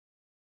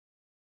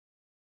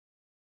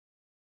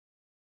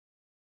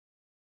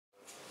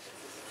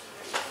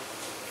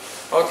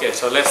Okay,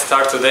 so let's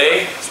start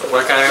today. So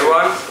welcome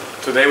everyone.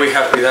 Today we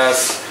have with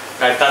us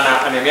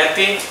Gaetana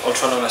Anamiati,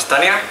 also known as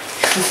Tanya,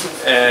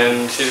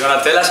 and she's going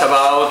to tell us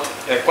about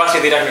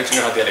Quasi-Dirac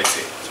neutrinos at the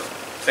LHC. So,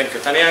 thank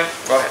you, Tanya.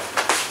 Go ahead.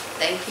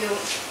 Thank you.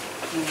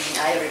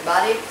 Hi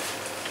everybody.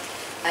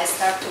 I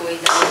start with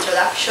an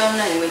introduction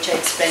in which I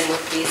explain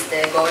what is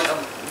the goal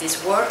of this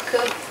work,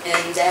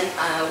 and then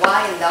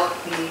why and how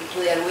to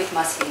deal with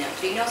massive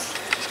neutrinos.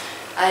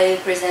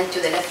 I present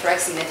you the left-right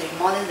symmetric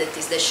model, that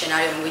is the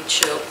scenario in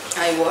which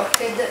I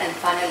worked, and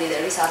finally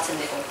the results and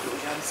the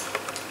conclusions.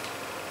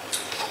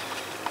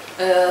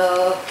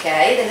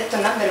 Okay, the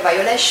electron number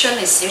violation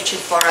is searched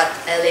for at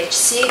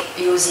LHC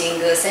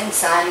using same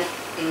sign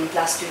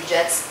plus 2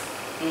 jets,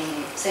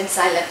 same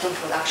sign lepton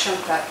production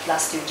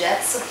plus 2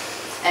 jets,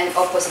 and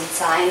opposite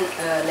sign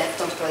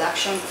lepton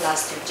production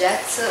plus 2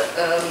 jets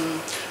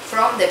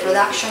from the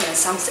production and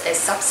some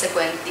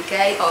subsequent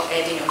decay of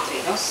heavy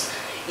neutrinos.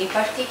 In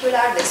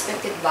particular, the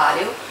expected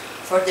value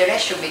for the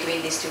ratio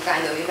between these two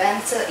kinds of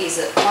events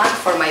is 1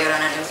 for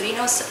Majorana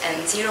neutrinos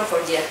and 0 for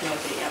Dirac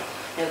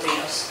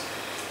neutrinos.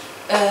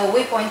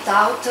 We point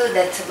out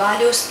that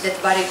values that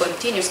vary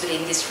continuously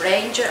in this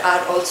range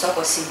are also a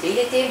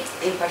possibility.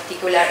 In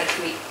particular,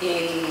 if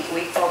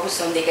we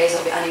focus on the case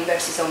of an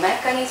inverse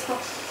mechanism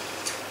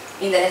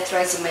in the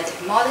left-right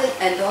symmetric model,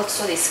 and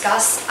also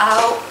discuss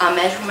how a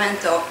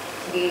measurement of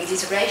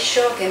this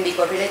ratio can be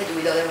correlated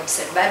with other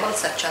observables,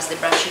 such as the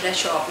branching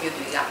ratio of mu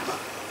to gamma.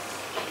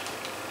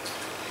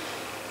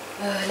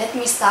 Let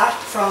me start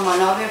from an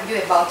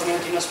overview about the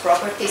neutrinos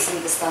properties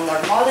in the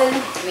standard model.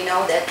 We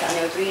know that a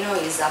neutrino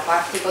is a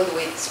particle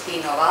with spin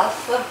of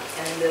alpha,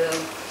 and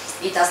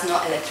it has no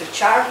electric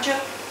charge.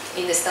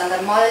 In the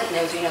standard model,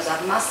 neutrinos are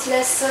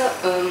massless.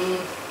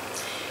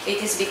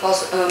 It is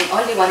because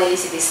only one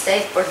helicity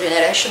state per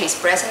generation is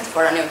present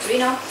for a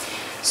neutrino,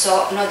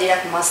 so no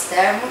Dirac mass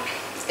term.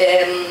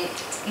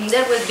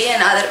 There will be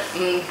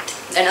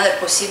another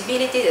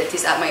possibility, that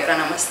is a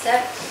Majorana mass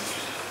term,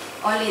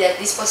 only that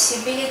this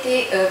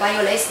possibility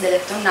violates the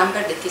lepton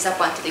number, that is a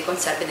quantity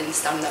conserved in the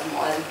standard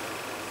model.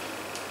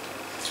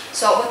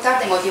 So what are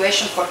the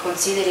motivations for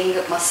considering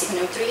massive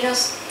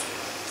neutrinos?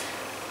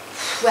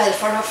 Well,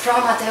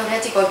 from a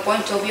theoretical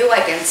point of view,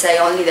 I can say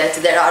only that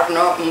there are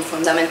no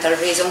fundamental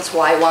reasons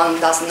why one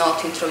does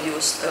not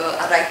introduce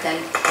a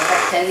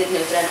right-handed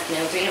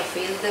neutrino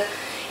field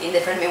in the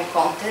fermion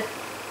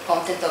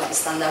content of the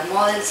standard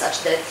model,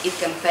 such that it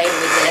can pair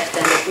with the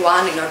left-handed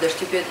one in order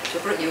to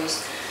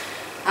produce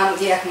a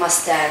Dirac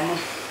mass term.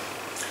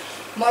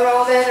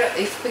 Moreover,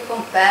 if we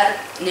compare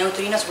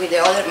neutrinos with the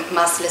other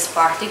massless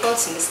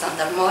particles in the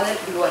standard model,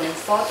 gluon and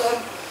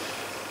photon,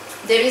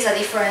 there is a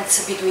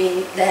difference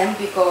between them,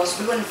 because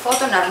gluon and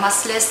photon are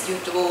massless due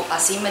to a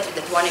symmetry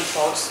that one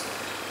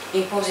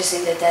imposes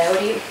in the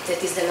theory,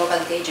 that is the local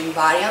gauge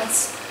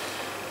invariance.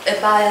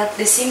 But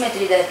the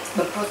symmetry that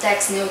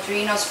protects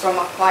neutrinos from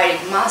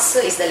acquiring mass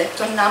is the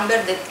lepton number,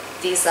 that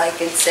is, I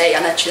can say,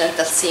 an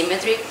accidental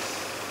symmetry.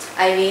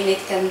 I mean, it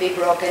can be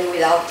broken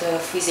without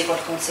physical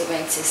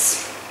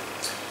consequences.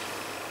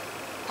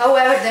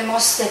 However, the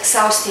most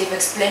exhaustive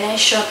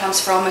explanation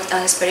comes from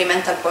an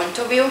experimental point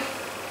of view.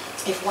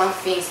 If one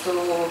thinks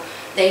to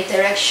the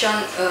interaction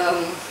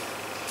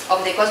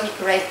of the cosmic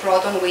ray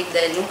proton with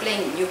the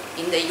nuclei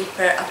in the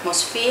upper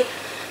atmosphere,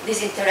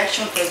 this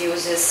interaction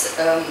produces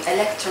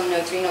electron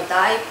neutrino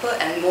type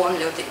and muon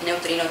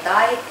neutrino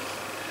type.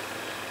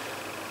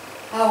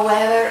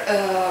 However,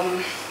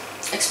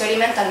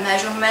 experimental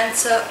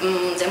measurements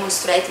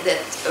demonstrate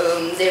that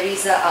there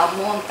is a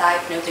muon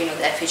type neutrino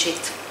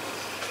deficit.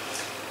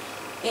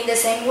 In the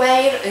same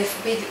way,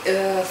 if we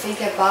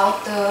think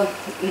about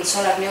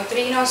solar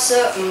neutrinos,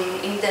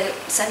 in the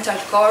central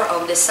core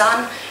of the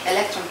Sun,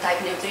 electron type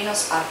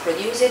neutrinos are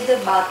produced,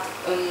 but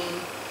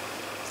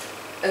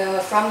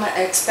from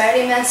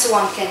experiments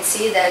one can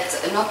see that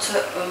not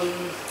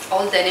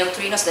all the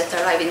neutrinos that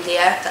arrive in the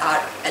Earth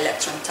are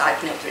electron type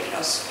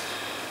neutrinos.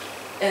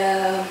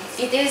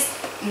 It is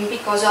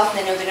because of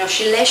the neutrino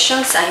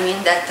oscillations. I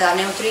mean that a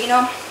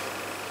neutrino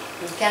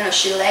can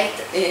oscillate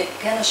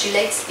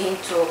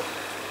into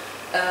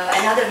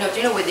another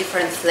neutrino with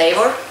different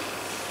flavor,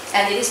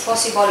 and it is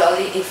possible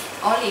only if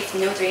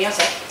neutrinos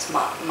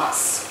have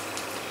mass.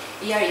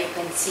 Here you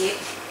can see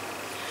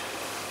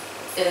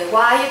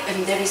why,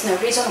 and there is no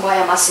reason why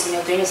a massive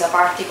neutrino is a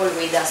particle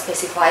with a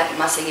specified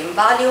mass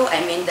eigenvalue.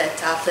 I mean that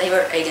a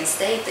flavor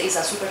eigenstate is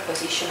a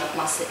superposition of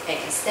mass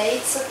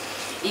eigenstates.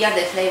 Here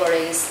the flavor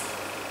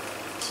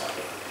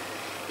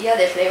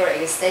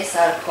eigenstates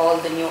are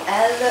called mu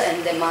L,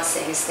 and the mass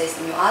eigenstates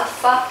mu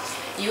alpha.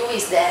 U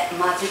is the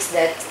matrix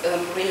that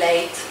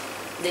relate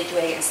the two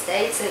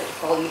eigenstates,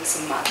 called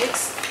mixing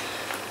matrix.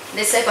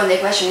 The second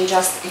equation is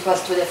just equal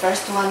to the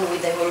first one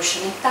with the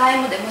evolution in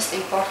time. The most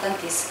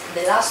important is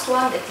the last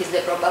one, that is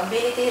the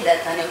probability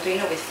that a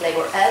neutrino with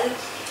flavor L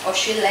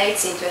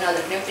oscillates into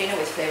another neutrino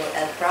with flavor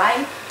L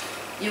prime.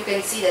 You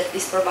can see that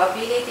this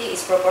probability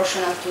is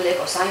proportional to the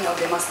cosine of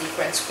the mass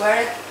difference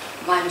squared,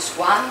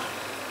 -1.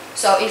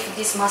 So if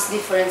this mass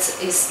difference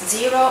is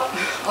 0,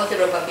 all the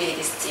probability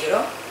is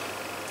 0.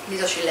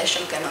 this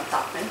oscillation cannot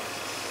happen.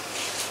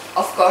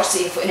 Of course,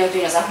 if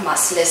neutrinos are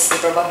massless, the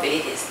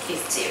probability is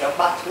 0,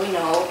 but we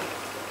know.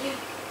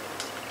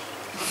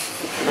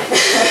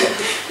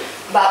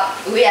 But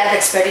we have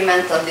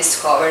experimental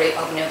discovery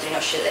of neutrino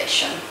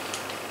oscillation.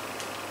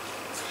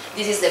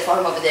 This is the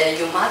form of the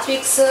U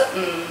matrix. A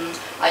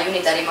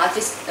unitary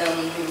matrix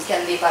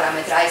can be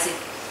parameterized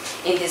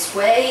in this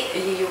way.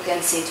 You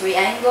can see three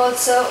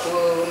angles.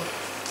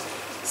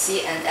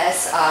 C and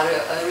S are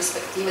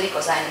respectively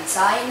cosine and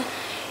sine.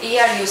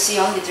 Here you see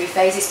only three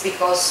phases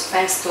because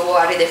thanks to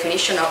a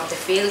redefinition of the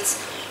fields,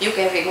 you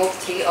can remove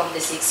 3 of the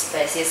 6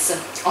 phases.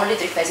 Only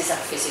 3 phases are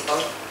physical.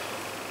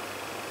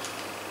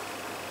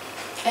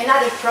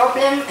 Another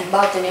problem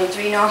about the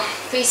neutrino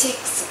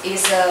physics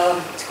is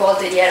called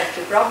the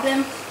hierarchy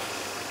problem.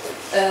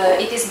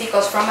 It is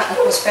because from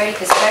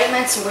atmospheric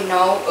experiments we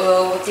know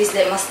what is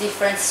the mass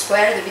difference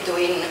squared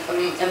between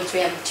M3 and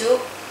M2,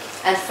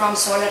 and from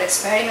solar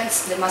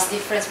experiments the mass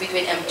difference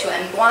between M2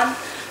 and M1,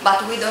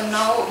 but we don't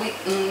know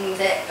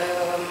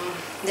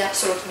the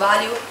absolute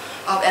value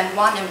of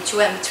M1, M2,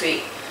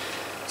 M3.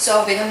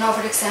 So we don't know,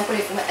 for example,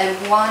 if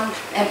M1,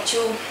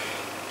 M2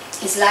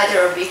 is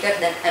lighter or bigger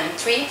than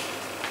M3.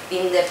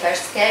 In the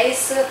first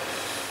case,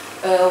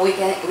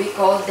 we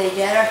call the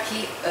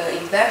hierarchy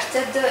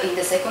inverted. In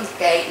the second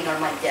case,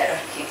 normal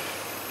hierarchy.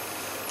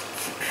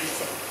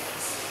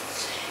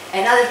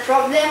 Another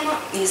problem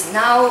is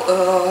now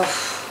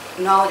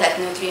that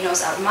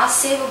neutrinos are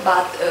massive,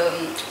 but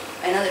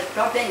another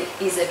problem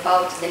is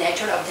about the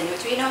nature of the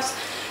neutrinos.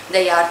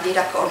 They are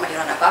Dirac or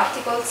Majorana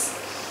particles.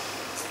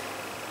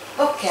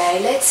 Okay,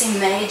 let's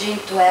imagine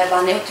to have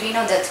a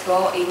neutrino that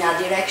go in a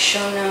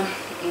direction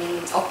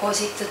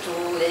opposite to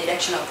the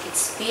direction of its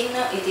spin.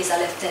 It is a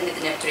left-handed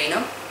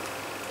neutrino.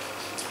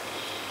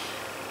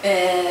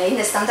 In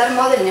the standard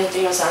model,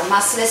 neutrinos are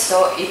massless,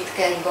 so it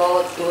can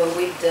go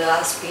with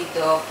the speed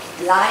of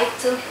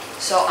light.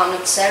 So an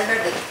observer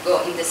that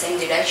go in the same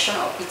direction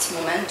of its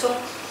momentum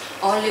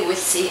only will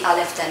see a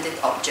left-handed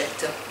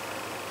object.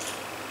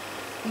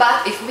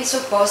 But if we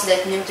suppose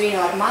that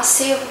neutrinos are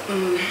massive,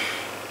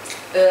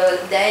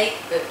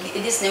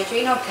 this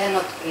neutrino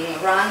cannot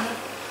run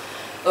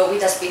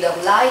with a speed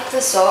of light,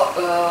 so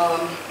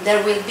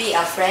there will be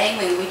a frame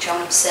in which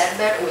an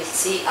observer will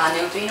see a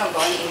neutrino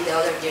going in the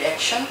other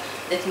direction.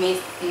 That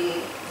means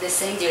the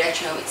same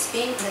direction of its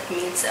spin. That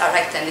means a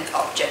right-handed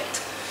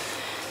object.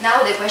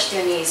 Now the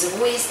question is,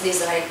 who is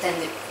this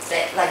right-handed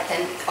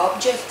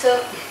object?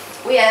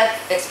 We have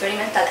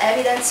experimental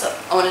evidence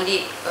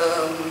only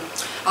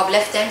of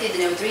left-handed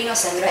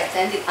neutrinos and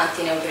right-handed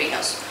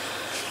antineutrinos.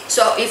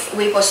 So if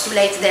we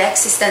postulate the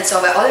existence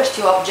of other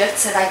two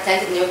objects, a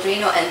right-handed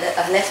neutrino and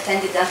a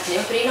left-handed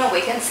antineutrino, we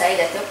can say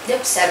that the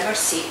observer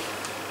sees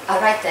a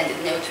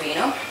right-handed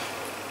neutrino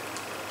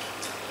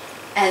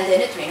and the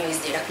neutrino is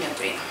Dirac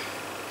neutrino.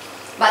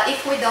 But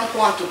if we don't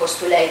want to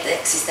postulate the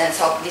existence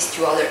of these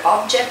two other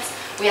objects,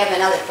 we have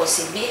another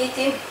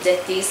possibility,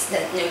 that is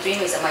that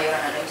neutrino is a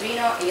Majorana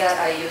neutrino. Here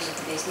I use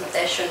this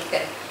notation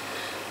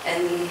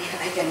and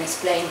I can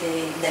explain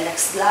the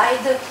next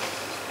slide.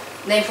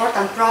 The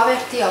important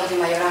property of the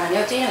Majorana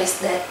neutrino is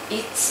that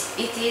it's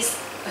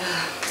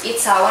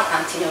our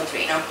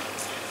antineutrino.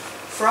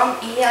 From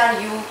here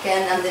you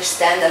can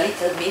understand a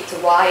little bit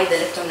why the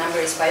lepton number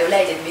is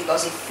violated,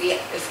 because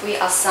if we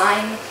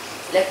assign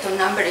lepton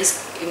number is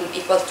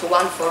equal to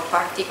 1 for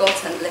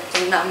particles and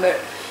lepton number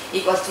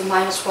equal to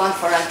 -1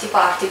 for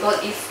antiparticle,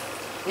 if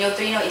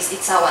neutrino is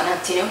our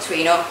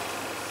antineutrino,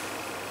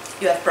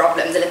 you have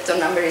problem, the lepton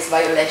number is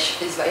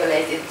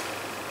violated.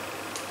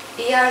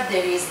 Here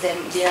there is the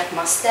Dirac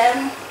mass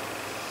term.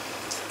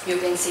 You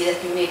can see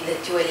that you need the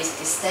two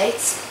elastic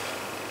states.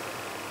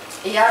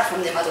 Here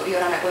from the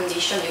Majorana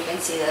condition you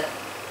can see that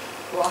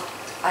what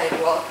I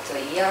wrote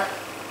here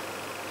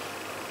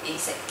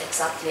is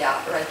exactly a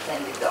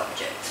right-handed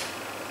object.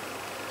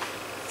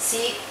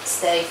 C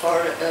stay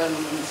for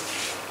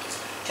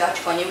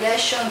charge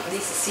conjugation.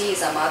 This C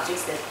is a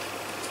matrix that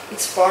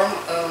its form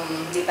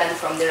depends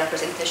from the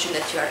representation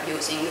that you are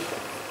using.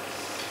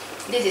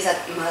 This is a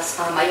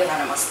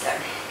Majorana mass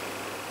term.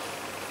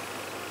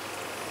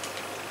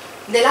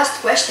 The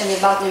last question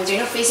about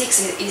neutrino physics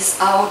is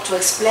how to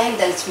explain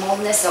the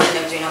smallness of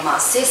neutrino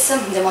masses.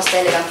 The most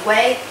elegant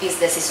way is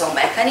the seesaw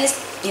mechanism.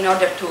 In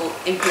order to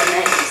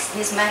implement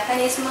this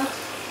mechanism,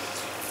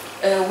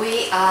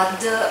 we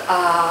add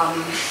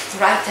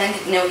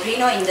right-handed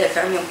neutrino in the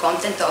fermion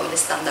content of the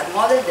standard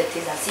model, that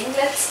is a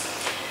singlet.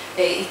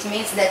 It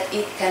means that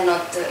it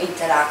cannot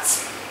interact.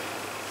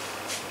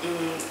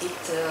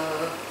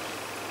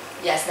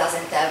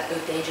 Doesn't have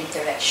voltage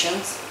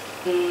interactions.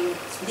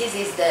 This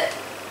is the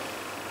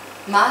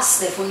mass,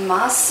 the full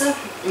mass,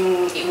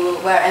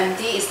 where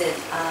MD is the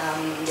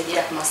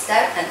Dirac mass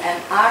term and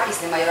MR is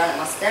the Majorana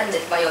mass term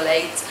that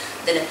violates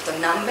the lepton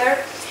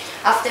number.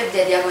 After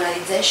the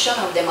diagonalization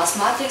of the mass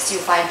matrix, you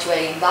find two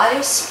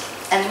eigenvalues,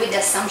 and with the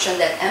assumption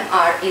that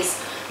MR is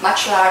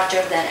much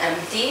larger than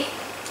MD,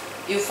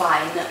 you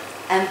find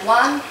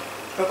M1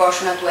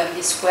 proportional to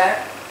MD squared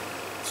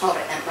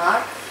over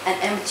MR and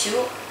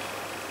M2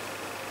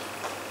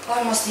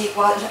 almost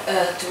equal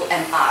to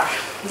mr.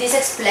 This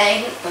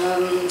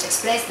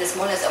explains the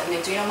smallness of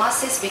neutrino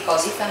masses,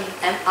 because if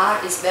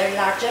mr is very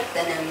larger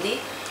than md,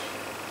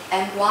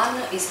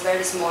 m1 is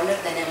very smaller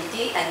than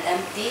md, and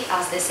md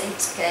has the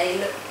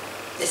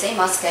same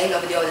mass scale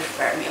of the other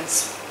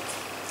fermions.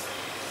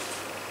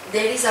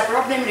 There is a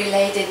problem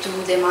related to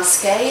the mass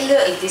scale.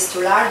 It is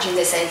too large in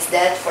the sense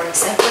that, for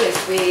example,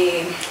 if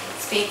we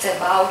speak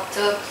about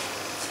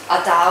a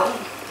tau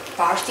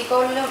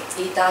particle,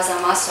 it has a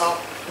mass of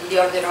the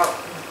order of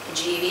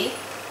GeV.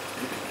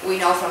 We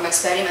know from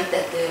experiment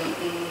that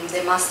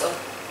the mass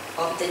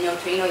of the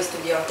neutrino is to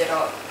the order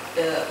of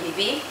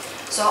eV,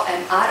 so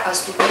mr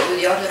has to be to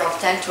the order of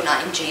 10 to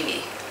 9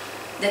 GeV.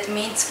 That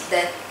means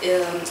that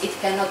it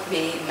cannot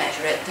be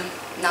measured.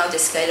 Now the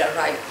scalar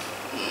right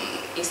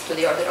is to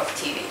the order of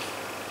TV.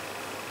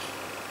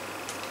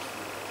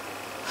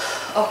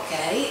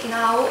 Okay,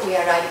 now we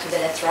arrive to the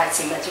left-right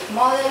symmetric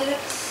model.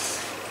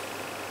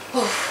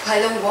 I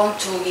don't want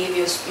to give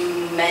you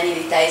many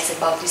details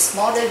about this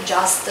model,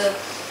 just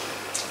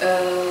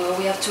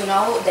we have to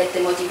know that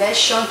the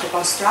motivation to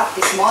construct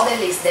this model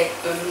is the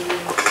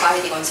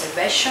parity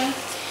conservation,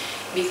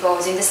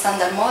 because in the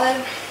standard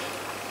model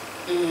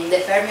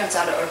the fermions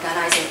are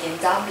organized in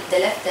the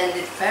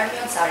left-handed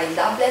fermions are in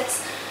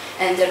doublets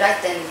and the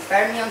right-handed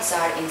fermions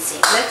are in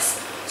singlets,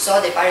 so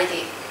the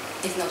parity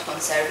is not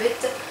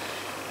conserved.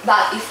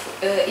 But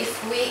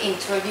if we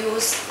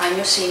introduce a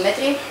new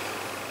symmetry,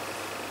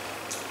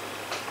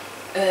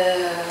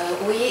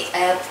 we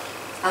have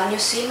a new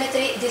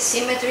symmetry. This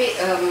symmetry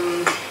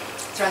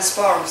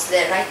transforms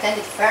the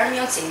right-handed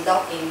fermions in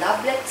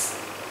doublets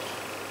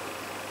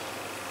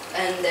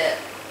and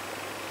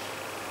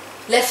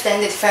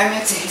left-handed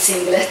fermions in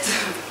singlet.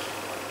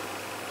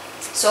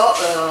 So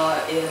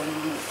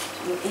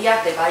here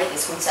the parity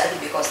is conserved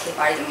because the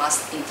parity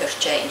must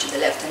interchange the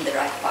left and the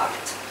right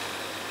part.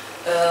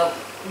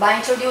 By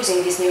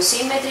introducing this new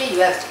symmetry,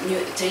 you have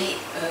three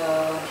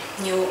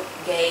new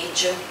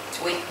gauge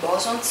with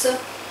bosons,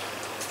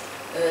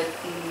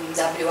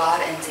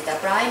 WR and zeta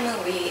prime.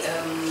 We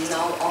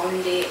know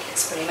only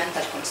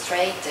experimental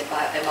constraints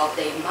about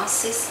their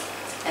masses,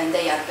 and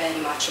they are very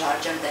much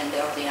larger than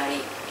the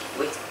ordinary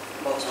with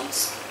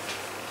bosons.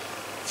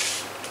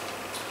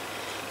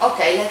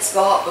 Okay, let's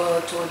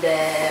go to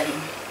the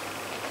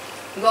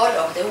goal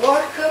of the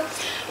work.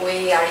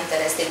 We are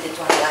interested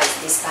to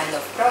analyze this kind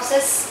of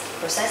processes.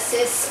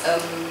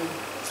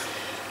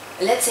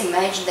 Let's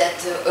imagine that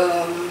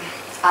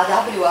a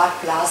WR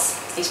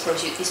plus is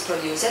produced,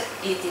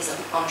 it is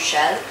on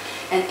shell,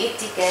 and it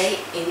decays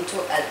into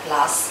L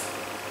plus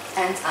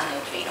and a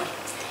neutrino.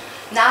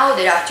 Now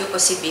there are two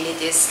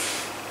possibilities.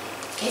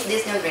 If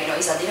this neutrino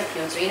is a Dirac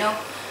neutrino,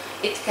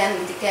 it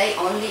can decay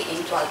only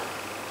into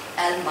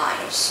L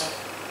minus,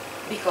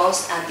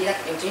 because a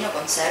Dirac neutrino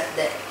conserves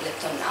the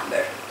electron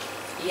number.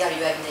 Here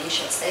you have the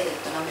initial state, the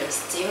electron number is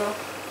 0,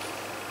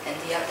 and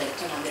here the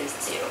electron number is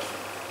 0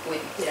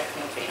 with Dirac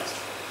neutrinos.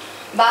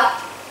 But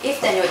if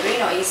the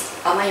neutrino is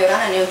a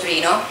Majorana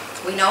neutrino,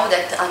 we know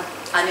that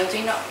a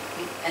neutrino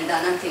and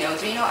an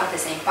antineutrino are the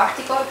same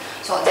particle,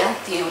 so the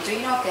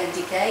antineutrino can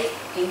decay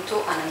into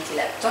an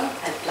anti-electron,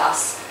 L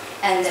plus,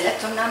 and the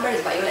electron number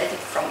is violated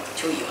from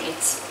 2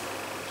 units.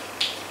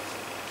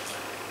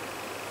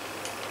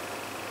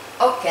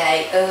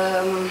 Okay,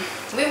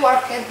 we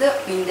worked in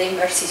the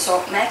inverse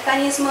seesaw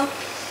mechanism.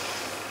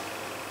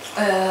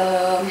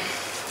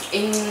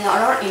 In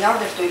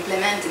order to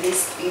implement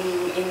this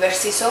inverse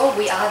seesaw,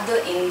 we add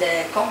in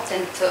the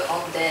content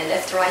of the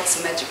left-right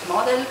symmetric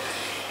model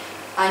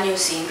a new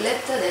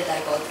singlet that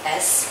I called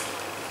S.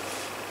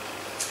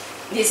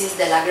 This is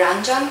the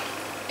Lagrangian.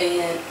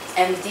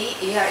 MD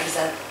here is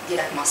a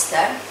Dirac mass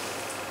term.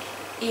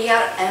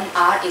 Here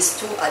MR is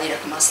 2 a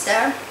Dirac mass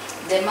term.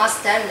 The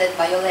mass term that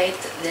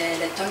violates the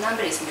electron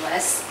number is mu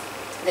S,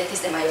 that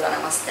is the Majorana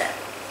mass term.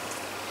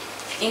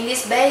 In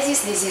this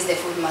basis, this is the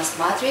full mass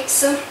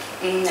matrix.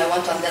 I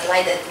want to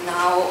underline that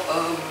now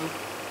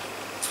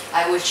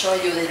I will show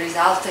you the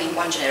result in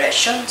one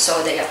generation,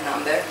 so they are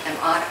number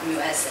MR, mu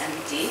S, and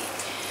T.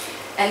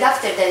 And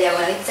after the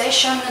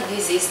diagonalization,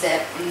 this is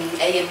the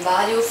AM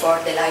value for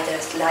the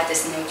lightest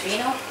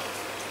neutrino.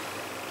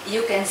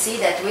 You can see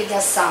that with the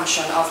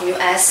assumption of mu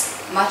S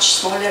much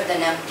smaller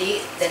than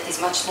MD, that is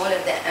much smaller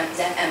than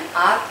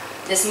MR,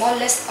 the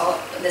smallness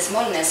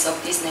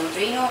of this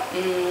neutrino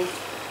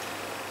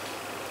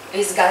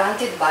is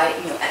guaranteed by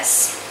mu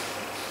S,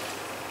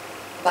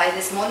 by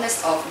the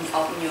smallness of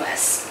mu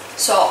S.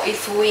 So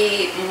if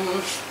we,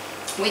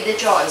 with the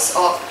choice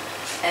of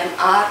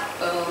MR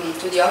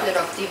to the order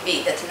of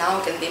dB that now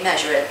can be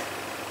measured,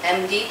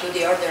 MD to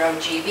the order of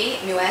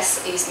GV, mu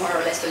S is more or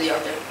less to the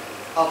order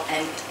of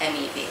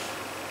MEV.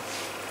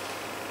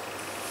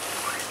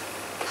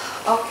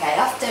 Okay,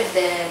 after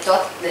the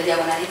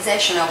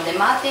diagonalization of the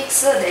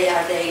matrix, they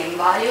are the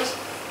eigenvalues.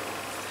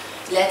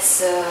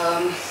 Let's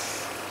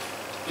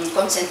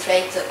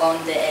concentrate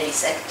on the Airy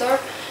sector.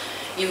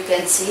 You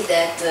can see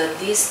that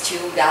these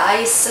two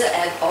guys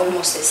have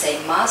almost the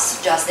same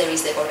mass, just there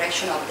is the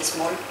correction of the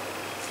small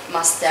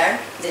mass term,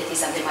 that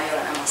is the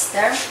Majorana mass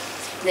term,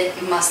 the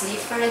mass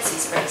difference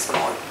is very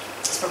small.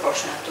 It's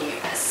proportional to mu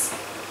s.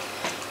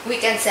 We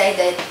can say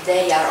that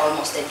they are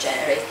almost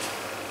degenerate.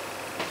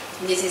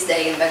 This is the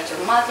eigenvector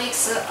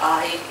matrix.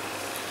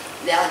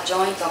 The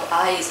adjoint of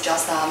I is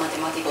just a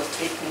mathematical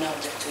trick in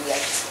order to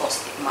get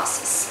positive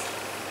masses.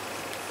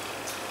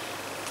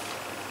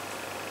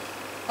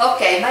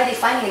 Okay, by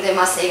defining the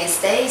mass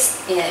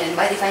eigenstates,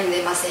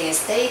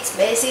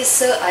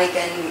 basis, I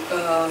can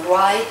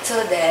write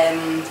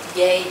the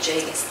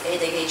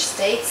gauge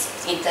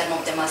states in terms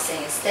of the mass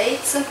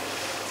eigenstates,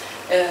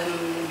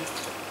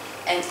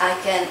 and I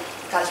can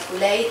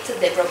calculate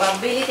the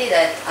probability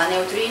that a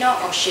neutrino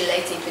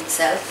oscillates into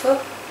itself,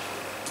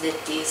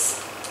 that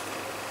is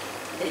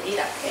the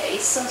Dirac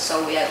case,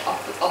 so we have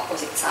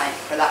opposite sign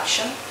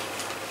production,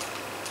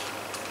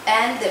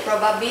 and the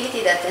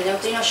probability that the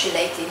neutrino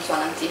oscillates into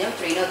an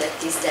antineutrino,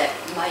 that is the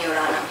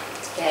Majorana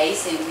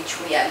case, in which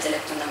we have the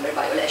lepton number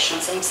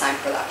violation, same sign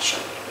production,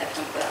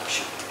 lepton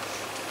production.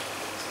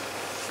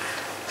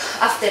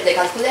 After the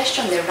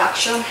calculation, the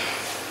reaction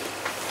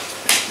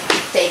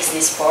takes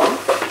this form.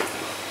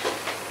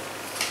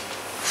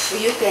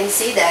 You can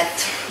see that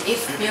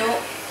if mu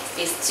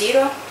is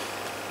 0,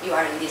 you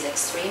are in this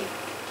extreme.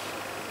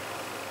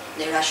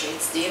 The ratio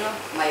is 0,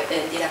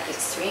 Dirac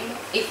extreme.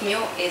 If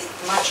mu is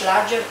much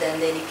larger than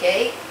the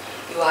decay,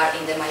 you are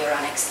in the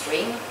Majorana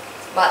extreme.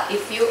 But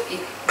if mu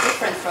is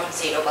different from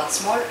 0 but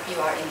small, you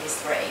are in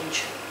this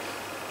range.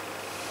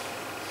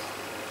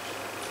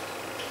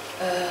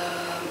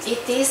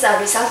 It is a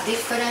result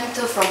different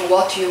from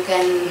what you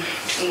can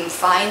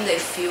find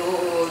if you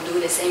do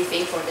the same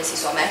thing for the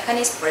seesaw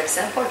mechanism, for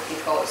example,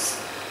 because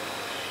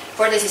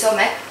for the seesaw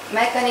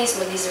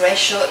mechanism this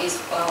ratio is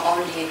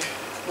only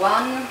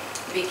 1,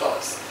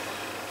 because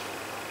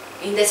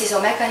in the seesaw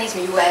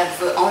mechanism you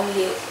have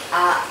only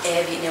a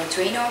heavy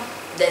neutrino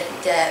that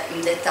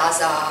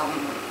has a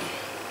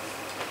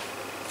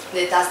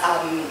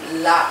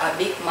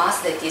big mass,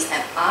 that is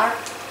mr.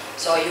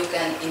 So you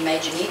can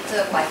imagine it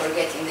by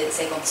forgetting the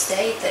second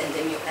state and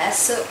the mu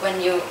s. When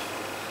you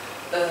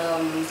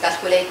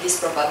calculate this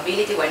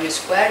probability, when you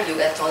square, you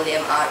get all the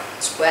mr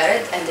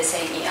squared and the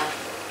same here.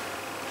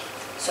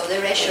 So the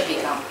ratio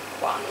becomes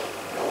 1.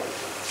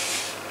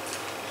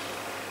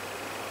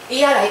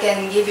 Here I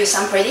can give you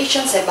some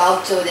predictions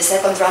about the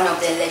second run of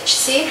the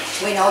LHC.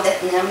 We know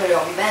that the number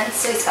of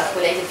events is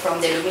calculated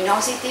from the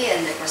luminosity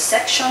and the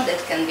cross-section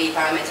that can be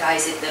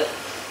parameterized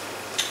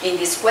in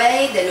this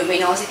way. The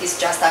luminosity is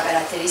just a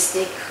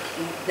characteristic,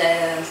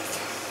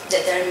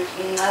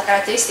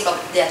 characteristic of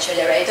the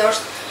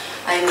accelerators.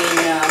 I mean,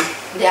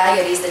 the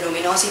higher is the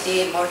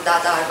luminosity, more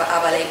data are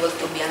available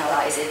to be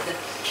analyzed.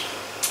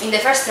 In the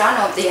first run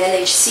of the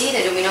LHC,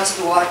 the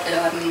luminosity was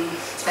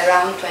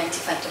around 20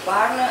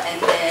 femtobarn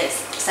and the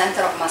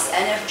center of mass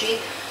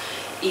energy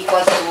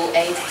equal to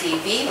 8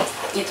 TeV.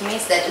 It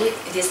means that with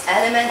these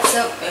elements,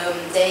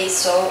 they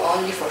saw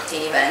only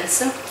 14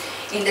 events.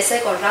 In the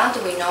second round,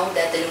 we know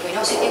that the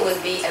luminosity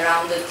will be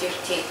around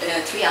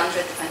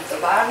 300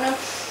 femtobarn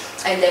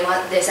and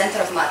the center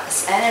of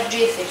mass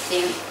energy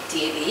 15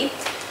 TeV.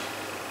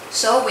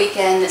 So we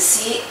can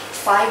see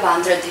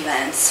 500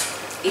 events.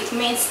 It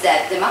means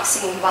that the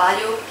maximum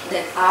value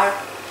that R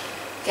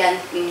can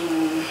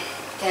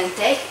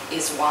take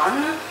is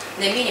 1.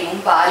 The minimum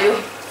value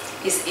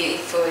is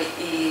if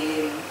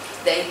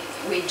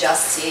we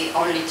just see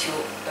only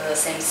 2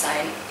 same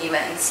sign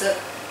events,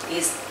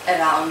 is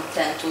around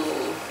 10 to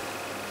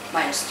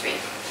 -3.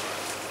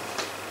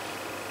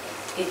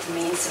 It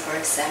means, for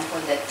example,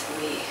 that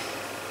we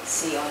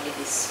see only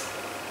this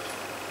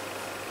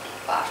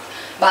part.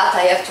 But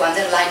I have to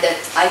underline that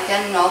I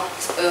cannot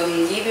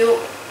give you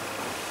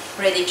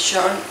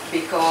prediction,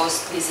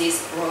 because this is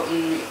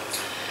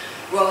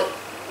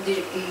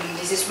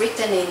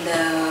written in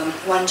the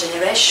 1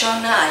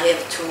 generation. I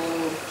have to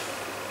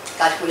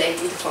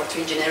calculate it for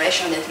 3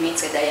 generations. That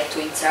means that I have to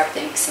insert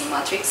the mixing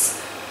matrix.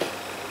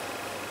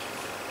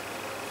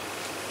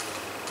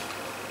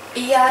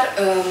 Here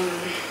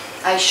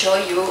I show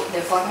you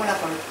the formula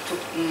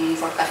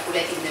for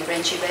calculating the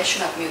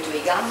branchy-vation of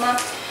mu2 gamma.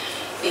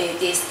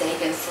 It is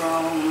taken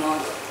from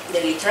the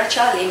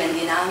literature. Lim and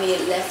Dinami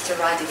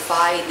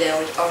left-rightify the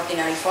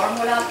ordinary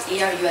formula.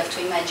 Here you have to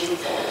imagine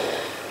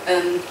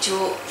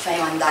 2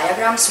 Feynman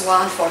diagrams,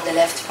 one for the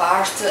left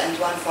part and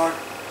one for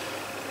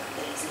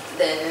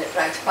the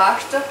right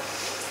part.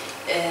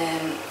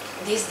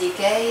 These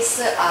decays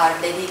are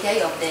the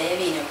decay of the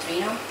heavy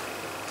neutrino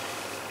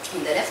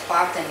in the left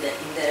part and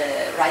in the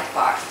right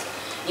part.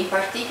 In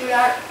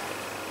particular,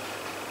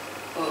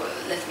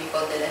 let me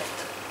call the left,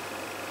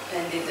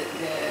 and the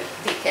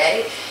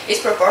decay is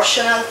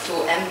proportional to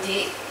md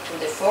to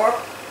the 4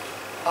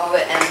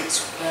 over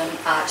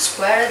r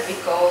squared,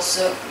 because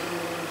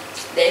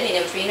the heavy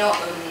neutrino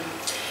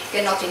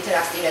cannot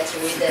interact directly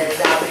with the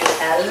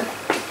WL.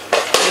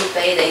 You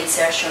pay the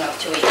insertion of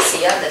 2x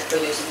here that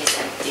produces this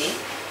MT.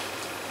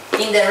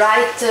 In the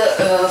right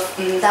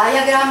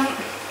diagram,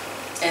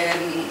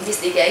 this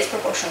decay is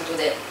proportional to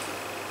the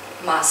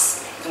mass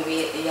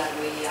we are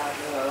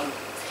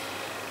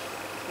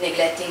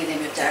neglecting the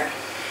mu term.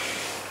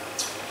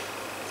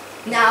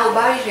 Now,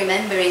 by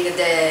remembering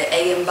the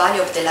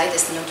eigenvalue of the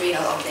lightest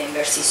neutrino of the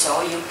inverse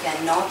seesaw, you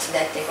can note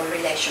that the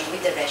correlation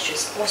with the ratio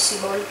is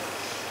possible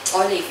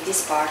only if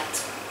this part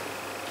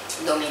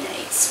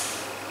dominates.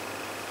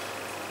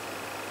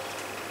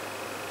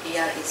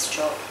 Here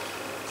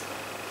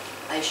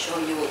I show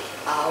you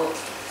how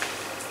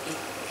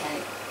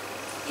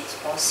it's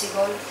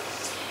possible.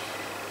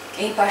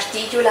 In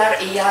particular,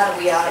 here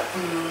we are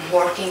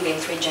working in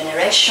 3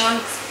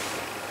 generations.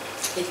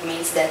 It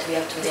means that we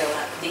have to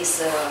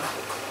these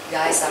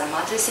guys are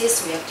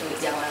matrices, we have to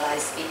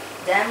diagonalize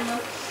them.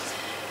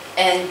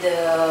 And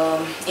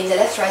in the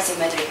left-right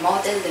symmetric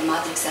model, the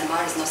matrix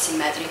MR is not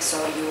symmetric, so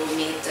you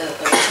need 2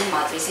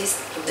 matrices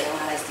to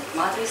diagonalize the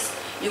matrix.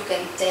 You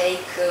can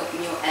take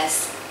mu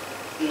S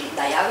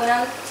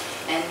diagonal,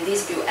 and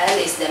this mu L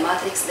is the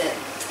matrix that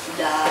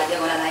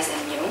diagonalizes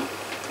mu.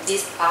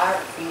 These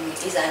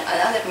is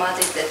another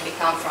matrix that we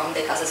come from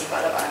the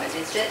Quasi-Dirac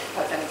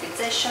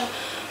parametrization.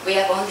 We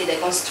have only the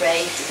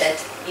constraint that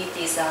it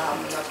is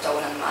an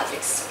orthogonal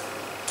matrix.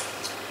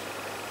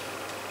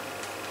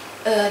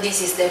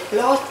 This is the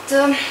plot.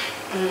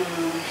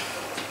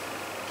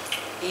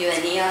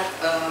 Even here,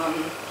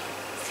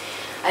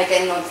 I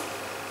cannot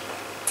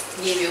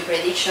give you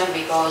prediction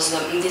because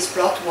this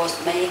plot was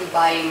made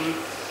by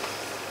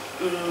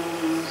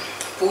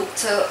put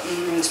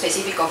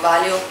specific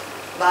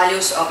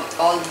values of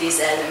all these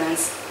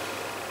elements.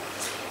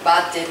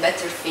 But the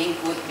better thing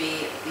would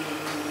be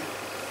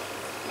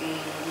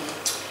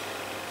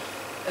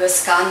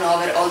scan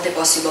over all the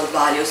possible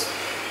values.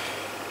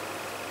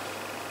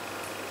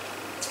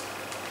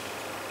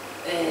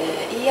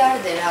 Here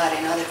there are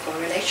another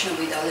correlation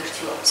with other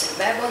 2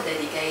 observable, the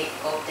decay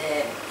of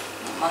the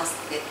mass,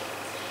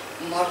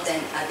 more than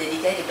a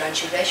dedicated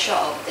branching ratio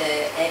of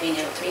the heavy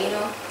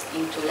neutrino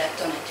into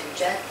lepton and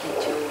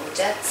into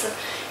jets,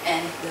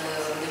 and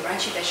the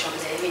branching ratio of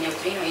the heavy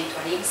neutrino into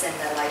an Higgs and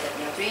a lighter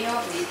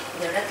neutrino.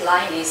 The red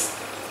line is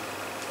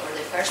for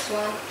the first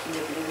one, the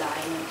blue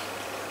line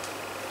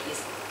is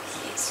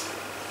Higgs.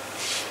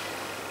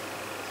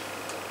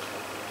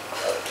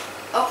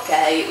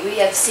 Okay, we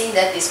have seen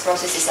that these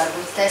processes are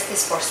good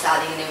tests for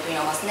studying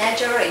neutrino mass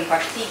nature, in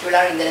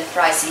particular in the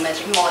left-right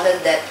symmetric model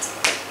that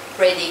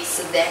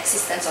predicts the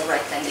existence of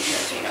right-handed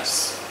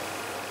neutrinos.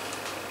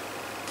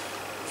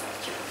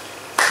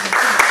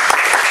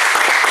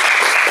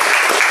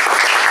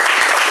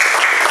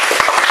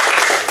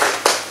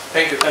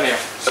 Thank you, Tanya.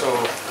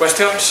 So,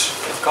 questions,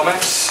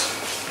 comments?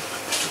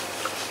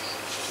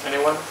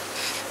 Anyone?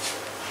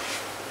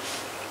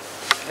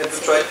 Have you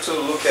tried to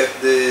look at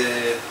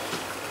the,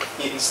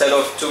 instead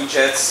of 2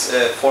 jets,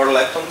 4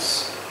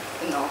 leptons?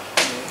 No.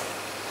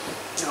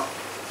 No.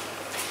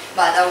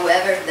 But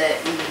however, the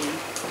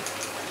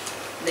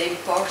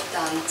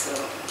important,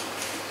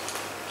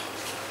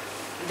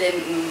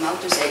 how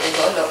to say, the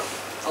goal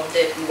of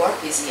the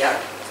work is here.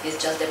 Is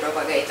just the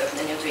propagator of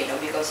the neutrino,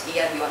 because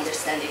here you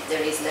understand if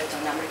there is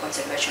lepton number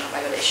conservation or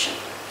violation.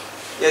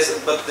 Yes,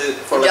 but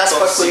for just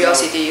for lepton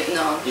curiosity,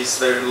 no. Is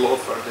very low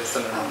for the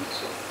standard one,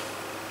 so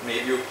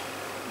maybe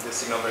the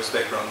signal versus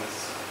background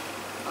is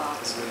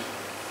good.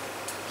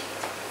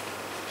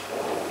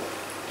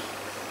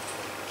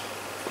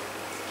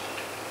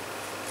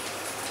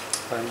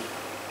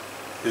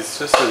 It's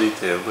just a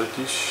detail, but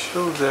you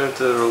show there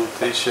the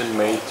rotation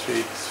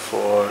matrix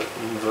for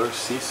inverse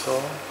seesaw,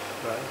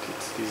 right?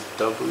 It's this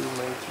W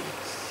matrix.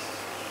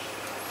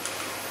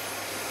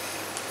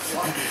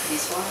 What?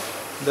 This one?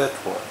 That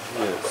one,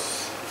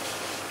 yes.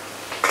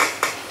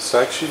 So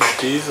actually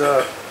these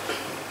are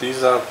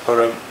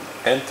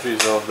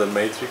entries of the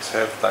matrix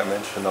have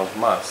dimension of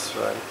mass,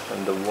 right?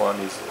 And the one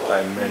is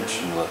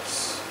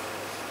dimensionless.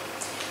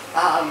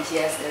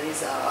 Yes, there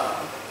is a...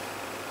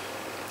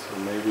 So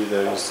maybe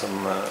there is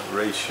some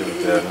ratio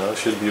there, no?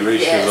 Should be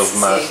ratios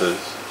of masses.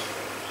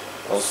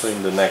 Also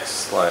in the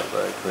next slide,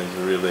 right? When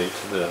you relate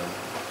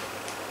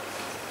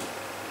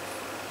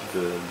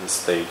the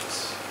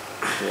states.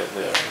 Yeah,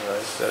 there,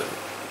 right? That,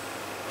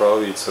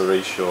 probably it's a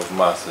ratio of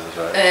masses,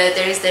 right?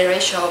 There is the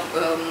ratio of,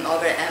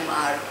 over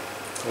MR.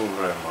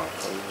 Over MR,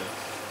 okay.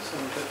 So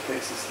in that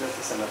case, it's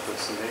less than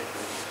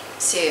approximation.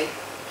 Sì.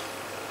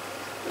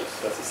 Yes,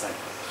 that's the same.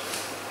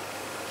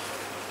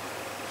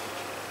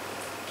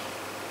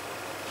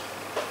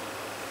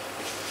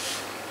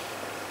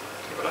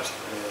 I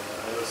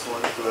also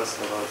wanted to ask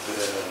about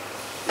this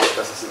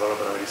Quasi-Dirac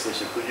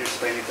parameterization. Could you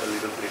explain it a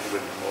little bit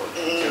more?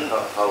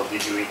 How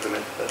did you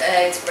implement that?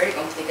 It's very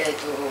complicated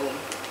to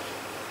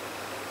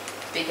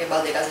speak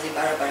about the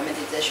Quasi-Dirac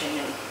parameterization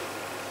in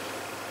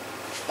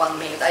 1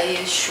 minute.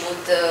 I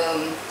should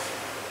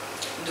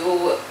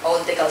do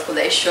all the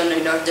calculation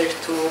in order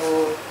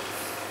to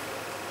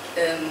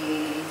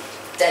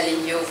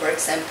telling you, for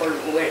example,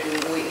 where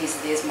is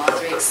this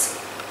matrix.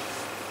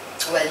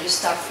 Well, you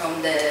start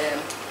from the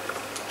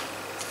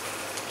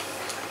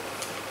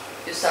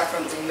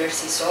inverse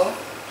seesaw.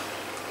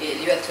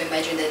 You have to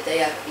imagine that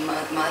they are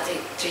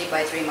 3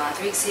 by 3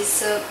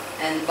 matrices,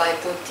 and by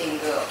putting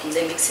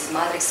the mixed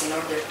matrix in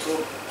order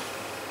to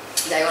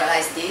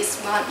diagonalize this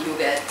one, you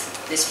get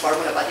this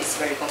formula, but it's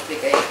very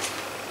complicated.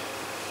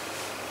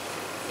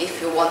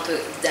 If you want to,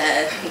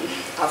 then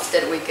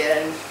after we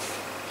can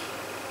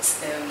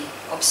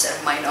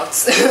observe my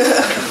notes.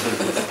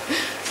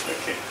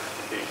 Okay,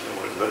 no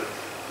worries. But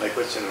my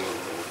question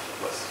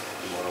was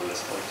more or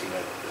less pointing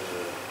at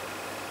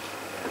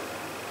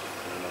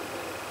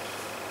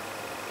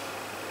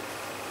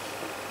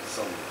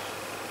some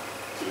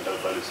typical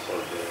values for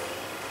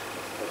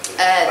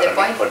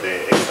the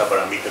extra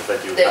parameters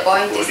that you have. The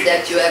point is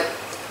that you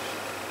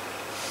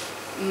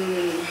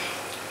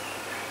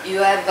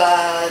have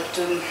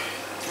to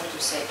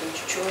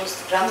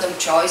choose random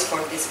choice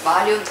for this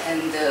value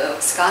and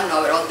scan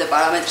over all the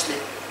parameters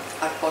that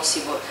are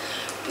possible.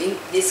 In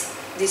these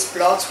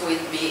plots will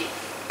be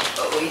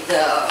with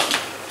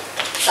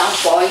some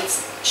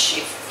points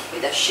shift,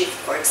 with a shift,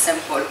 for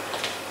example.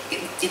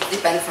 It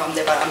depends from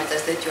the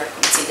parameters that you are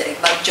considering,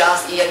 but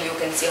just here you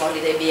can see only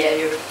the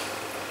behavior.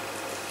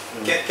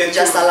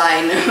 Just a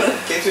line.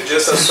 Can't you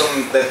just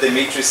assume that the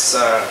matrix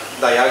are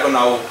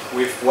diagonal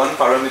with one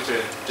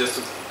parameter just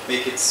to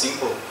make it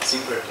simpler to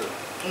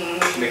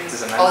make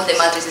this analysis? All the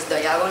matrices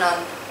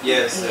diagonal?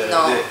 Yes.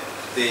 No.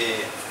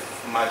 The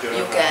major.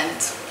 You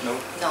can't. No.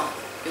 No,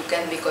 you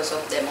can't because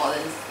of the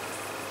model.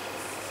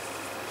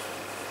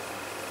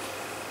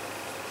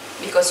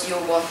 Because you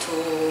want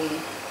to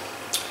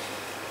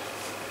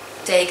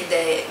take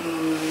the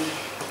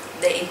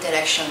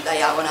interaction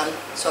diagonal,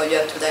 so you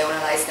have to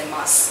diagonalize the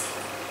mass.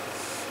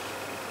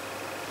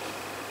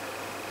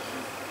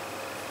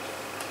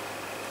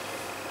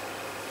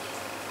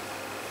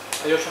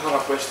 I also have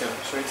a question.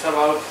 So it's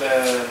about,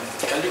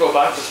 can you go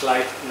back to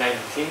slide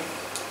 19?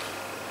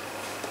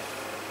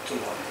 Two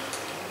more.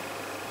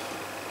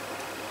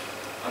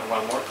 And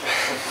one more.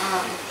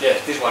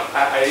 Yes, this one.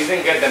 I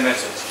didn't get the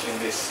message in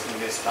this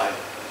slide.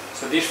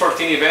 So these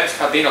 14 events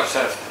have been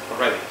observed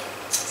already.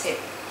 Sí.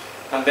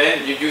 And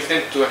then you use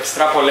them to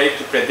extrapolate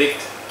to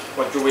predict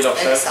what you will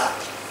observe.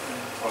 Exactly.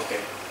 Okay.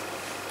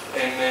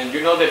 And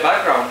you know the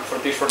background for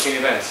these 14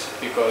 events,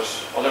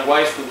 because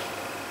otherwise,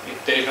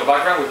 if there is no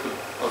background, we could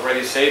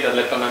already say that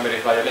lepton number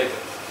is violated.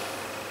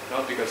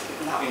 No, because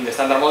in the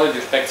standard model you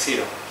expect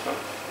 0. No?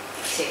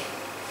 Sí.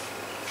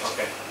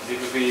 Okay. This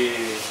would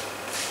be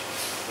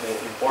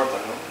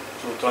important, no?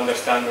 To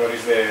understand what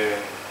is the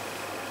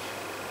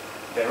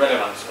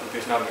relevance of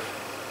this number.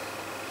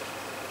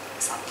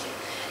 Exactly.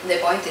 The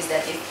point is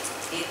that it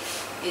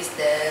is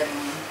the,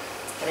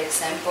 for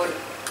example,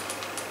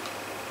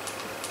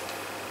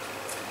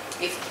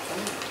 if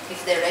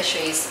the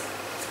ratio is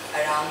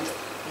around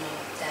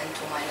 10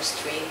 to minus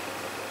 3,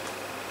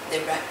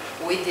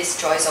 with this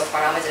choice of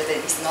parameter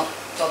that is not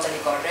totally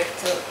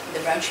correct,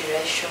 the branching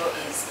ratio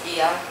is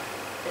here.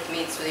 That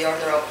means to the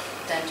order of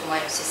 10 to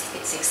minus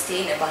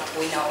 16, but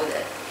we know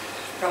that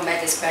from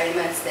meta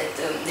experiments that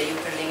the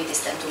upper limit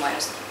is 10 to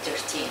minus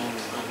 13.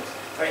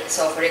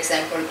 So, for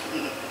example,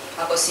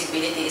 a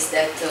possibility is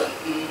that the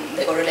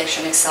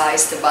correlation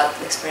exists, but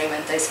the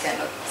experimenters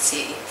cannot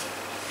see it.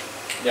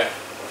 Yeah,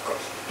 of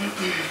course.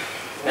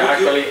 Now,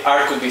 actually,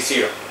 R could be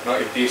 0. No?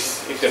 If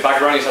the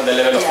background is at the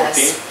level of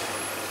 14,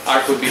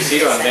 R could be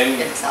 0, and then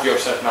you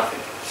observe nothing.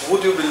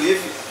 Would you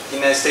believe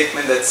in a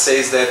statement that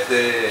says that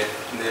the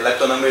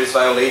lepton number is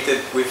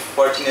violated with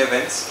 14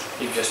 events?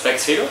 If you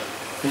expect 0,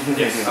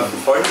 yes.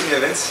 14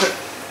 events?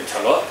 It's a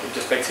lot. If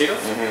you expect 0,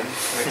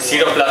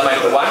 0 plus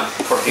minus 1,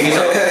 14 is a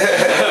lot.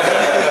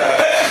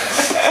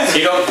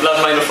 0 plus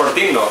minus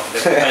 14, no.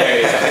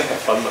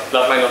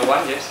 Plus minus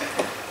 1, yes.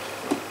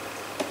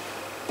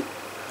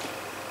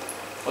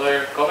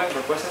 Other comments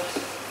or questions?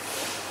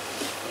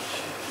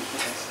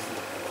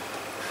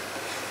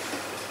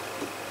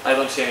 I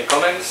don't see any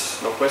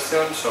comments, no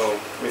questions, so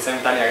we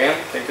thank Tanya again.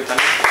 Thank you,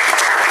 Tanya.